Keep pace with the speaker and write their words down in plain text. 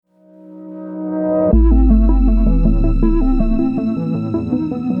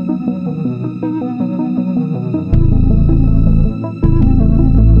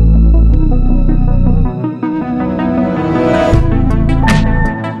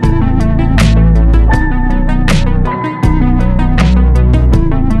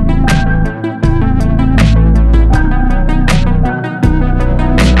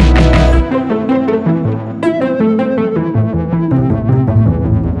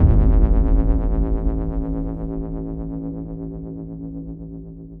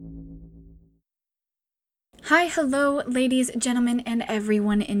Hi, hello, ladies, gentlemen, and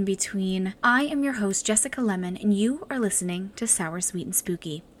everyone in between. I am your host, Jessica Lemon, and you are listening to Sour, Sweet, and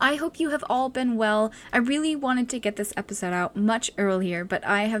Spooky. I hope you have all been well. I really wanted to get this episode out much earlier, but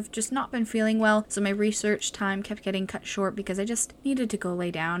I have just not been feeling well, so my research time kept getting cut short because I just needed to go lay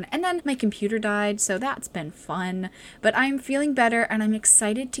down. And then my computer died, so that's been fun. But I'm feeling better, and I'm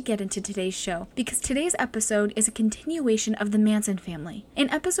excited to get into today's show, because today's episode is a continuation of the Manson family. In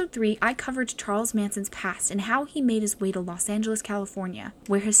episode 3, I covered Charles Manson's past and how he made his way to Los Angeles, California,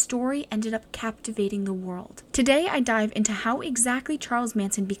 where his story ended up captivating the world. Today, I dive into how exactly Charles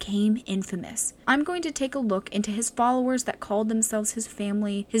Manson became infamous. I'm going to take a look into his followers that called themselves his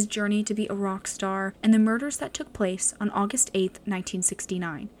family, his journey to be a rock star, and the murders that took place on August 8th,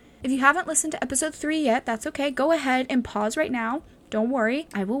 1969. If you haven't listened to episode 3 yet, that's okay. Go ahead and pause right now. Don't worry.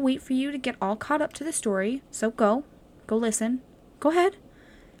 I will wait for you to get all caught up to the story. So go listen. Go ahead.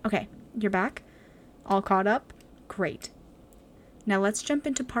 Okay, you're back. All caught up? Great. Now let's jump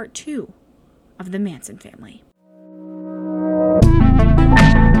into part 2 of the Manson family.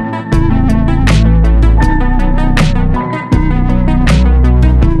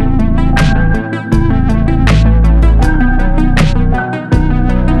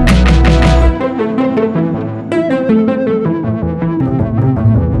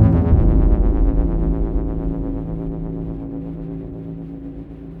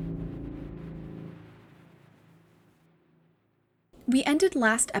 We ended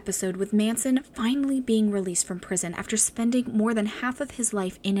last episode with Manson finally being released from prison after spending more than half of his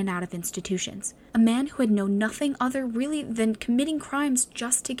life in and out of institutions. A man who had known nothing other really than committing crimes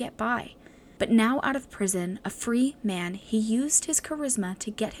just to get by. But now out of prison, a free man, he used his charisma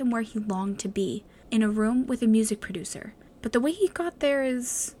to get him where he longed to be, in a room with a music producer. But the way he got there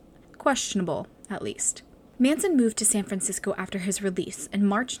is questionable, at least. Manson moved to San Francisco after his release in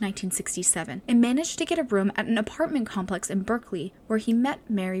March 1967 and managed to get a room at an apartment complex in Berkeley where he met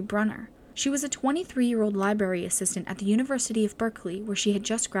Mary Brunner. She was a 23-year-old library assistant at the University of Berkeley where she had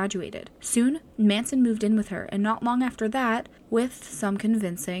just graduated. Soon, Manson moved in with her, and not long after that, with some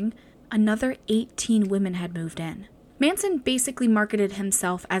convincing, another 18 women had moved in. Manson basically marketed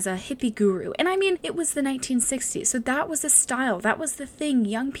himself as a hippie guru, and I mean, it was the 1960s, so that was the style, that was the thing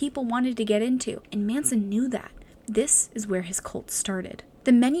young people wanted to get into, and Manson knew that. This is where his cult started.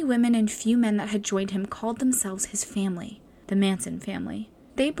 The many women and few men that had joined him called themselves his family, the Manson family.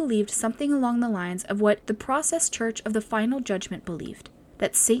 They believed something along the lines of what the Process Church of the Final Judgment believed,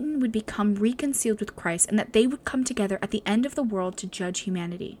 that Satan would become reconciled with Christ and that they would come together at the end of the world to judge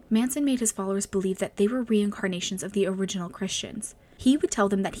humanity. Manson made his followers believe that they were reincarnations of the original Christians. He would tell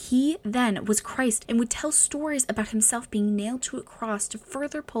them that he then was Christ and would tell stories about himself being nailed to a cross to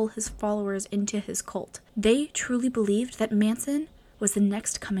further pull his followers into his cult. They truly believed that Manson was the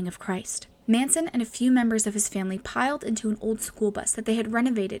next coming of Christ. Manson and a few members of his family piled into an old school bus that they had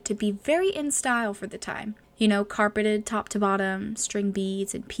renovated to be very in style for the time. You know, carpeted top to bottom, string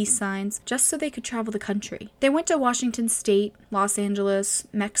beads, and peace signs, just so they could travel the country. They went to Washington State, Los Angeles,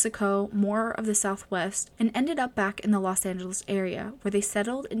 Mexico, more of the Southwest, and ended up back in the Los Angeles area, where they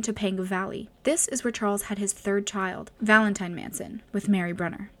settled in Topanga Valley. This is where Charles had his third child, Valentine Manson, with Mary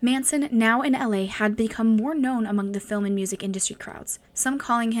Brunner. Manson, now in LA, had become more known among the film and music industry crowds, some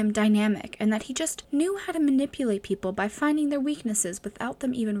calling him dynamic, and that he just knew how to manipulate people by finding their weaknesses without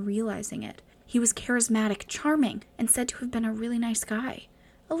them even realizing it. He was charismatic, charming, and said to have been a really nice guy.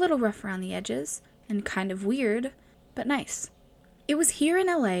 A little rough around the edges, and kind of weird, but nice. It was here in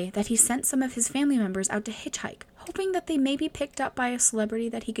LA that he sent some of his family members out to hitchhike, hoping that they may be picked up by a celebrity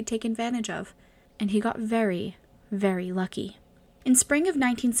that he could take advantage of. And he got very, very lucky. In spring of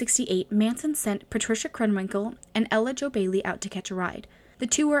 1968, Manson sent Patricia Krenwinkel and Ella Jo Bailey out to catch a ride. The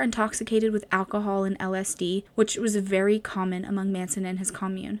two were intoxicated with alcohol and LSD, which was very common among Manson and his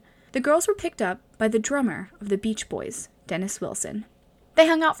commune. The girls were picked up by the drummer of the Beach Boys, Dennis Wilson. They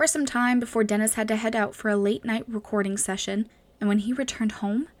hung out for some time before Dennis had to head out for a late-night recording session, and when he returned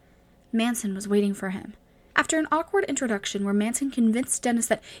home, Manson was waiting for him. After an awkward introduction where Manson convinced Dennis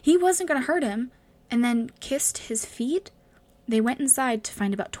that he wasn't going to hurt him, and then kissed his feet, they went inside to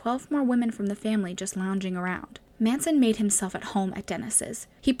find about 12 more women from the family just lounging around. Manson made himself at home at Dennis's.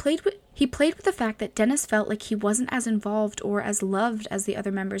 He played with the fact that Dennis felt like he wasn't as involved or as loved as the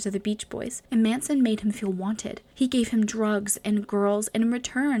other members of the Beach Boys, and Manson made him feel wanted. He gave him drugs and girls, and in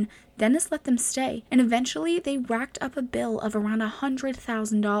return, Dennis let them stay, and eventually they racked up a bill of around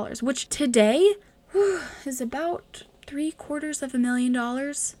 $100,000, which today is about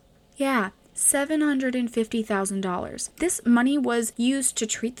 $750,000. Yeah, $750,000. This money was used to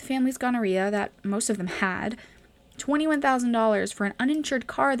treat the family's gonorrhea that most of them had, $21,000 for an uninsured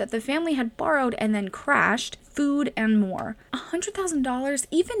car that the family had borrowed and then crashed, food, and more. $100,000,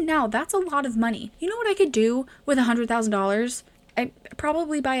 even now, that's a lot of money. You know what I could do with $100,000? I'd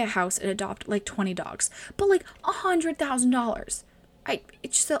probably buy a house and adopt like 20 dogs. But like $100,000,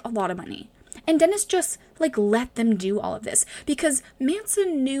 it's just a lot of money. And Dennis just like let them do all of this because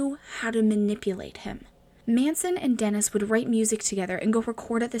Manson knew how to manipulate him. Manson and Dennis would write music together and go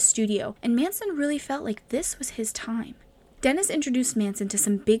record at the studio, and Manson really felt like this was his time. Dennis introduced Manson to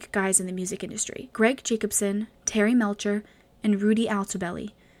some big guys in the music industry: Greg Jacobson, Terry Melcher, and Rudy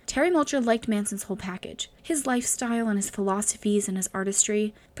Altobelli. Terry Melcher liked Manson's whole package, his lifestyle and his philosophies and his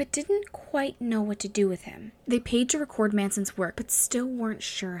artistry, but didn't quite know what to do with him. They paid to record Manson's work, but still weren't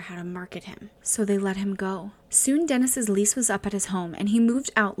sure how to market him, so they let him go. Soon Dennis's lease was up at his home, and he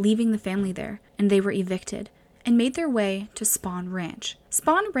moved out, leaving the family there, and they were evicted, and made their way to Spahn Ranch.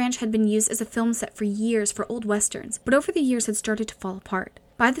 Spahn Ranch had been used as a film set for years for old westerns, but over the years had started to fall apart.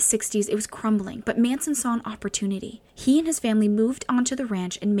 By the 60s, it was crumbling, but Manson saw an opportunity. He and his family moved onto the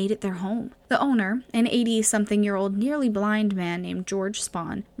ranch and made it their home. The owner, an 80-something-year-old nearly blind man named George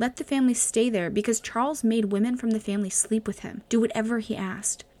Spahn, let the family stay there because Charles made women from the family sleep with him, do whatever he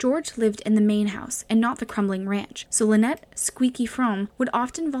asked. George lived in the main house and not the crumbling ranch, so Lynette Squeaky Fromm would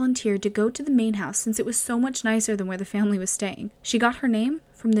often volunteer to go to the main house since it was so much nicer than where the family was staying. She got her name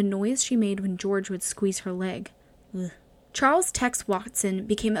from the noise she made when George would squeeze her leg. Ugh. Charles Tex Watson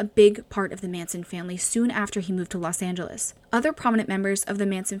became a big part of the Manson family soon after he moved to Los Angeles. Other prominent members of the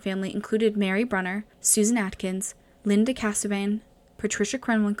Manson family included Mary Brunner, Susan Atkins, Linda Cassavein, Patricia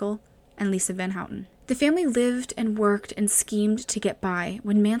Krenwinkel, and Lisa Van Houten. The family lived and worked and schemed to get by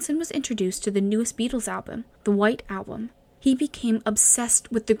when Manson was introduced to the newest Beatles album, the White Album. He became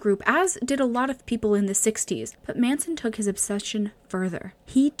obsessed with the group, as did a lot of people in the 60s, but Manson took his obsession further.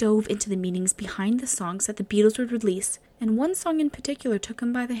 He dove into the meanings behind the songs that the Beatles would release, and one song in particular took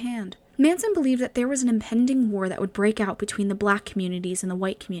him by the hand. Manson believed that there was an impending war that would break out between the black communities and the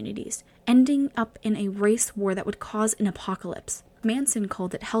white communities, ending up in a race war that would cause an apocalypse. Manson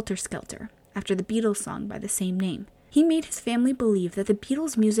called it Helter Skelter, after the Beatles song by the same name. He made his family believe that the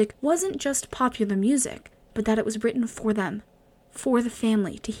Beatles' music wasn't just popular music, but that it was written for them, for the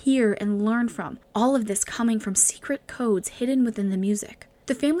family, to hear and learn from, all of this coming from secret codes hidden within the music.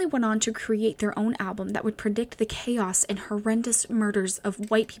 The family went on to create their own album that would predict the chaos and horrendous murders of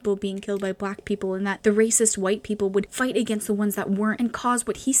white people being killed by black people, and that the racist white people would fight against the ones that weren't and cause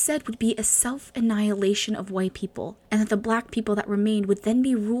what he said would be a self-annihilation of white people, and that the black people that remained would then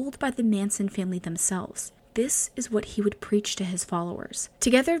be ruled by the Manson family themselves. This is what he would preach to his followers.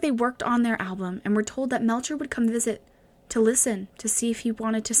 Together they worked on their album and were told that Melcher would come visit to listen, to see if he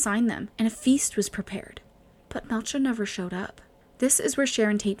wanted to sign them, and a feast was prepared. But Melcher never showed up. This is where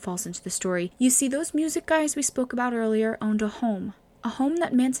Sharon Tate falls into the story. You see, those music guys we spoke about earlier owned a home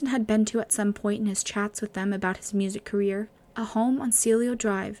that Manson had been to at some point in his chats with them about his music career. A home on Celio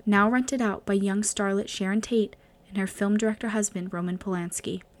Drive, now rented out by young starlet Sharon Tate and her film director husband, Roman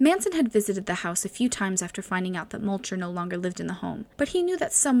Polanski. Manson had visited the house a few times after finding out that Melcher no longer lived in the home, but he knew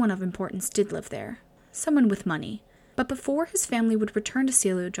that someone of importance did live there. Someone with money. But before his family would return to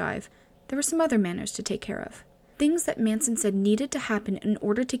Celio Drive, there were some other matters to take care of. Things that Manson said needed to happen in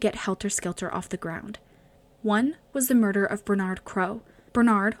order to get Helter Skelter off the ground. One was the murder of Bernard Crow.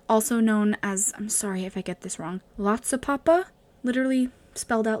 Bernard, also known as, I'm sorry if I get this wrong, Lotsapapa, literally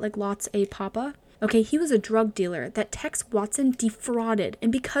spelled out like Lots A Papa. Okay, he was a drug dealer that Tex Watson defrauded,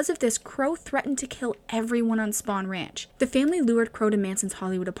 and because of this, Crow threatened to kill everyone on Spahn Ranch. The family lured Crow to Manson's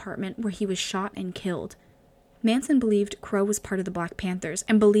Hollywood apartment, where he was shot and killed. Manson believed Crow was part of the Black Panthers,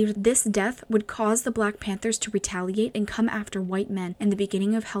 and believed this death would cause the Black Panthers to retaliate and come after white men, and the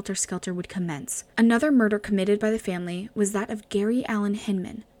beginning of Helter Skelter would commence. Another murder committed by the family was that of Gary Allen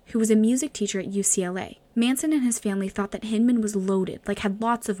Hinman, who was a music teacher at UCLA. Manson and his family thought that Hinman was loaded, like had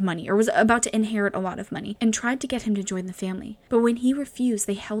lots of money, or was about to inherit a lot of money, and tried to get him to join the family. But when he refused,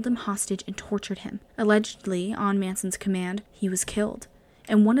 they held him hostage and tortured him. Allegedly, on Manson's command, he was killed.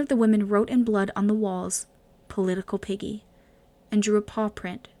 And one of the women wrote in blood on the walls, "Political Piggy," and drew a paw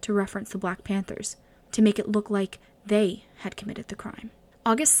print to reference the Black Panthers, to make it look like they had committed the crime.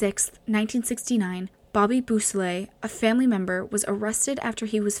 August 6, 1969, Bobby Beausoleil, a family member, was arrested after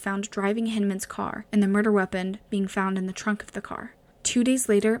he was found driving Hinman's car, and the murder weapon being found in the trunk of the car. 2 days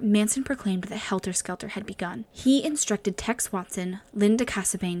later, Manson proclaimed that Helter Skelter had begun. He instructed Tex Watson, Linda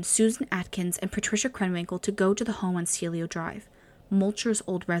Cassavein, Susan Atkins, and Patricia Krenwinkel to go to the home on Celio Drive, Melcher's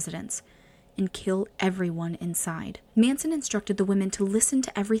old residence, and kill everyone inside. Manson instructed the women to listen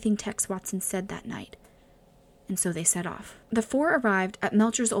to everything Tex Watson said that night, and so they set off. The four arrived at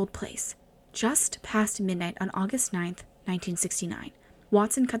Melcher's old place just past midnight on August 9th, 1969.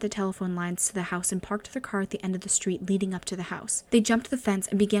 Watson cut the telephone lines to the house and parked their car at the end of the street leading up to the house. They jumped the fence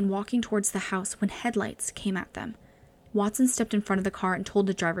and began walking towards the house when headlights came at them. Watson stepped in front of the car and told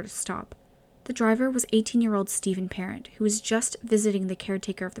the driver to stop. The driver was 18-year-old Stephen Parent, who was just visiting the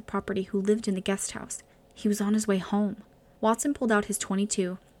caretaker of the property who lived in the guest house. He was on his way home. Watson pulled out his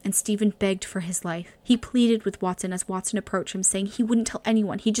 .22, and Stephen begged for his life. He pleaded with Watson as Watson approached him, saying he wouldn't tell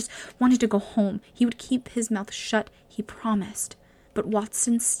anyone. He just wanted to go home. He would keep his mouth shut, he promised. But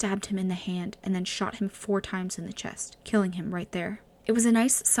Watson stabbed him in the hand and then shot him 4 times in the chest, killing him right there. It was a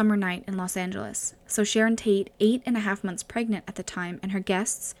nice summer night in Los Angeles, so Sharon Tate, 8.5 months pregnant at the time, and her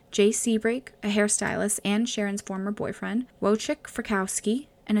guests, Jay Seabrake, a hairstylist and Sharon's former boyfriend, Wojciech Frykowski,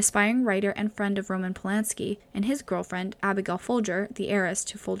 an aspiring writer and friend of Roman Polanski, and his girlfriend, Abigail Folger, the heiress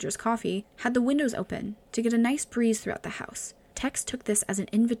to Folger's Coffee, had the windows open to get a nice breeze throughout the house. Tex took this as an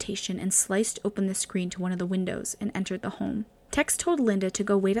invitation and sliced open the screen to one of the windows and entered the home. Tex told Linda to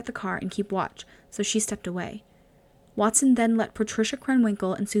go wait at the car and keep watch, so she stepped away. Watson then let Patricia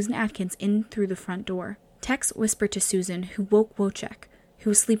Krenwinkel and Susan Atkins in through the front door. Tex whispered to Susan, who woke Wojciech, who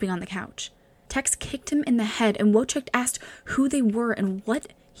was sleeping on the couch. Tex kicked him in the head, and Wojciech asked who they were and what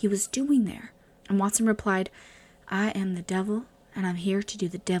he was doing there. And Watson replied, "I am the devil, and I'm here to do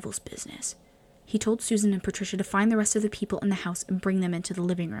the devil's business." He told Susan and Patricia to find the rest of the people in the house and bring them into the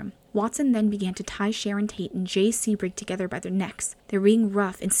living room. Watson then began to tie Sharon Tate and Jay Seabrake together by their necks. They were being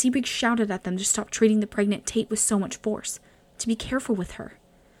rough, and Seabrake shouted at them to stop treating the pregnant Tate with so much force, to be careful with her.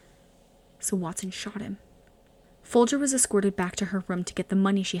 So Watson shot him. Folger was escorted back to her room to get the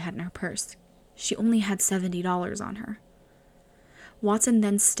money she had in her purse. She only had $70 on her. Watson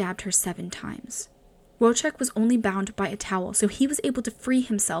then stabbed her 7 times. Wojciech was only bound by a towel, so he was able to free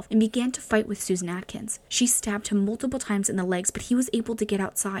himself and began to fight with Susan Atkins. She stabbed him multiple times in the legs, but he was able to get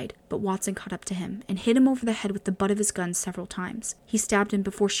outside. But Watson caught up to him and hit him over the head with the butt of his gun several times. He stabbed him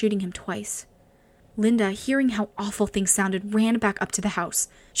before shooting him twice. Linda, hearing how awful things sounded, ran back up to the house.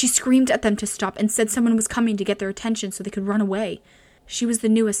 She screamed at them to stop and said someone was coming to get their attention so they could run away. She was the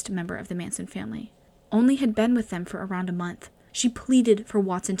newest member of the Manson family, only had been with them for around a month. She pleaded for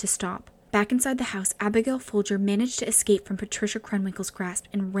Watson to stop. Back inside the house, Abigail Folger managed to escape from Patricia Krenwinkel's grasp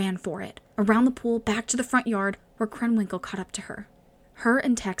and ran for it. Around the pool, back to the front yard, where Krenwinkel caught up to her. Her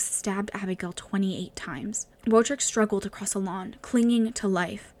and Tex stabbed Abigail 28 times. Wojciech struggled across the lawn, clinging to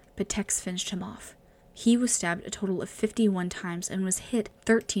life, but Tex finished him off. He was stabbed a total of 51 times and was hit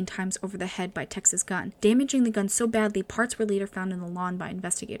 13 times over the head by Tex's gun, damaging the gun so badly parts were later found in the lawn by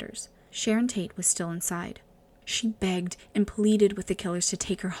investigators. Sharon Tate was still inside. She begged and pleaded with the killers to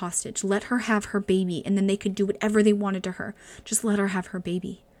take her hostage, let her have her baby, and then they could do whatever they wanted to her. Just let her have her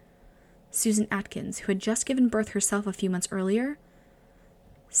baby. Susan Atkins, who had just given birth herself a few months earlier,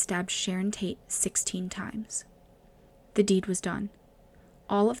 stabbed Sharon Tate 16 times. The deed was done.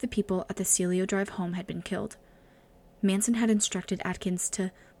 All of the people at the Celio Drive home had been killed. Manson had instructed Atkins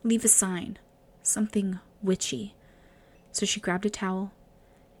to leave a sign, something witchy. So she grabbed a towel,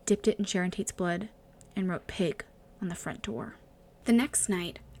 dipped it in Sharon Tate's blood, and wrote "pig" on the front door. The next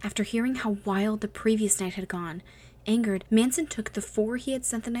night, after hearing how wild the previous night had gone, angered, Manson took the 4 he had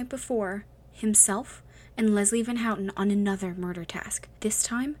sent the night before, himself, and Leslie Van Houten on another murder task. This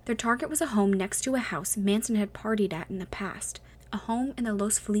time, their target was a home next to a house Manson had partied at in the past, a home in the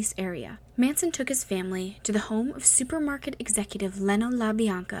Los Feliz area. Manson took his family to the home of supermarket executive Leno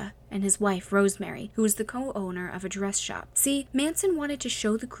LaBianca and his wife, Rosemary, who was the co-owner of a dress shop. See, Manson wanted to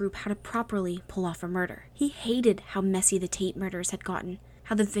show the group how to properly pull off a murder. He hated how messy the Tate murders had gotten,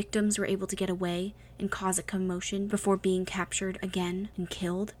 how the victims were able to get away and cause a commotion before being captured again and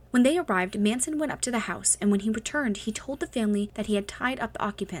killed. When they arrived, Manson went up to the house, and when he returned, he told the family that he had tied up the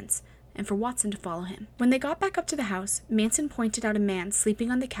occupants, and for Watson to follow him. When they got back up to the house, Manson pointed out a man sleeping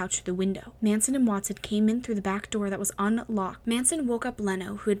on the couch through the window. Manson and Watson came in through the back door that was unlocked. Manson woke up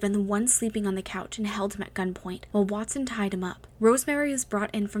Leno, who had been the one sleeping on the couch, and held him at gunpoint, while Watson tied him up. Rosemary was brought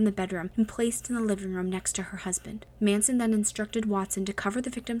in from the bedroom and placed in the living room next to her husband. Manson then instructed Watson to cover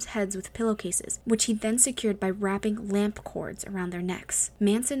the victims' heads with pillowcases, which he then secured by wrapping lamp cords around their necks.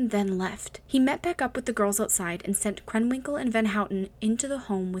 Manson then left. He met back up with the girls outside and sent Krenwinkel and Van Houten into the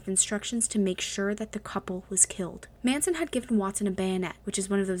home with instructions to make sure that the couple was killed. Manson had given Watson a bayonet, which is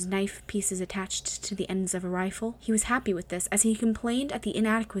one of those knife pieces attached to the ends of a rifle. He was happy with this, as he complained at the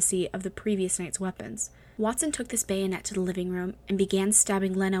inadequacy of the previous night's weapons. Watson took this bayonet to the living room and began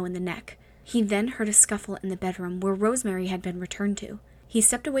stabbing Leno in the neck. He then heard a scuffle in the bedroom where Rosemary had been returned to. He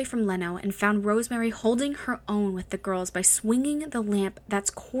stepped away from Leno and found Rosemary holding her own with the girls by swinging the lamp that's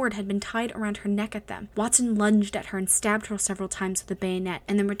cord had been tied around her neck at them. Watson lunged at her and stabbed her several times with a bayonet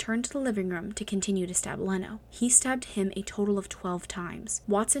and then returned to the living room to continue to stab Leno. He stabbed him a total of 12 times.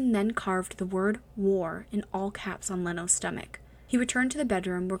 Watson then carved the word war in all caps on Leno's stomach. He returned to the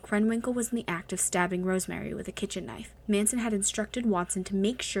bedroom where Krenwinkel was in the act of stabbing Rosemary with a kitchen knife. Manson had instructed Watson to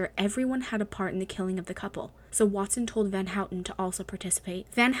make sure everyone had a part in the killing of the couple, so Watson told Van Houten to also participate.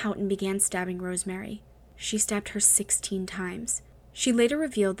 Van Houten began stabbing Rosemary. She stabbed her 16 times. She later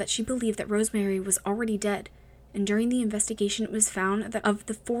revealed that she believed that Rosemary was already dead, and during the investigation it was found that of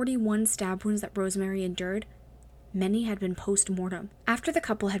the 41 stab wounds that Rosemary endured, many had been post-mortem. After the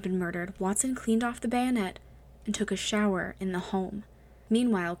couple had been murdered, Watson cleaned off the bayonet and took a shower in the home.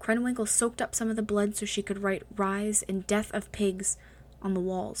 Meanwhile, Krenwinkel soaked up some of the blood so she could write "Rise" and "Death of Pigs" on the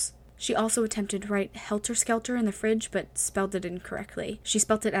walls. She also attempted to write "Helter Skelter" in the fridge, but spelled it incorrectly. She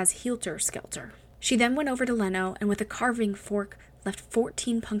spelt it as "Helter Skelter." She then went over to Leno and with a carving fork left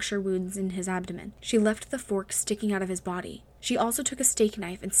 14 puncture wounds in his abdomen. She left the fork sticking out of his body. She also took a steak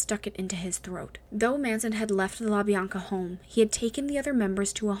knife and stuck it into his throat. Though Manson had left the LaBianca home, he had taken the other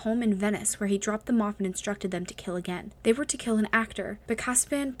members to a home in Venice where he dropped them off and instructed them to kill again. They were to kill an actor, but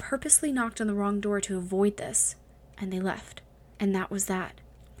Cassaban purposely knocked on the wrong door to avoid this, and they left. And that was that.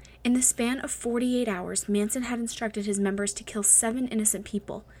 In the span of 48 hours, Manson had instructed his members to kill 7 innocent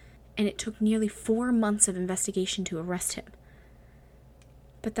people, and it took nearly 4 months of investigation to arrest him.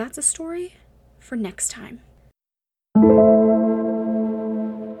 But that's a story for next time.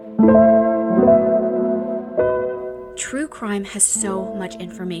 True crime has so much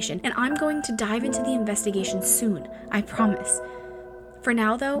information, and I'm going to dive into the investigation soon, I promise. For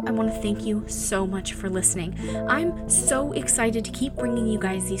now, though, I want to thank you so much for listening. I'm so excited to keep bringing you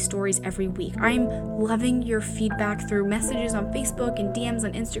guys these stories every week. I'm loving your feedback through messages on Facebook and DMs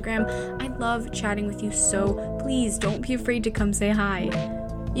on Instagram. I love chatting with you, so please don't be afraid to come say hi.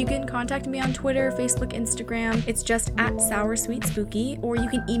 You can contact me on Twitter, Facebook, Instagram. It's just @SourSweetSpooky, or you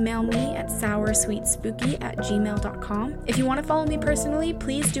can email me at soursweetspooky@gmail.com. If you want to follow me personally,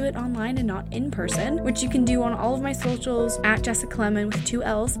 please do it online and not in person, which you can do on all of my socials @Jessica Lemon with 2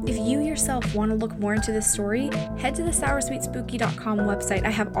 L's. If you yourself want to look more into this story, head to the soursweetspooky.com website.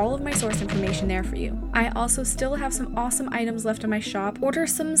 I have all of my source information there for you. I also still have some awesome items left in my shop. Order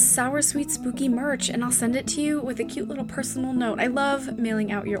some Sour Sweet Spooky merch and I'll send it to you with a cute little personal note. I love mailing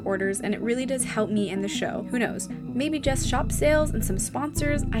out your orders and it really does help me in the show. Who knows? Maybe just shop sales and some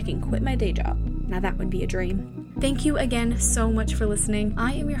sponsors, I can quit my day job. Now that would be a dream. Thank you again so much for listening.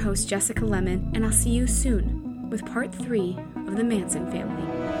 I am your host, Jessica Lemon, and I'll see you soon with part 3 of the Manson family.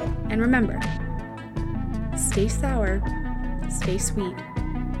 And remember, stay sour, stay sweet,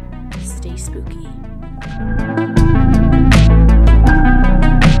 stay spooky.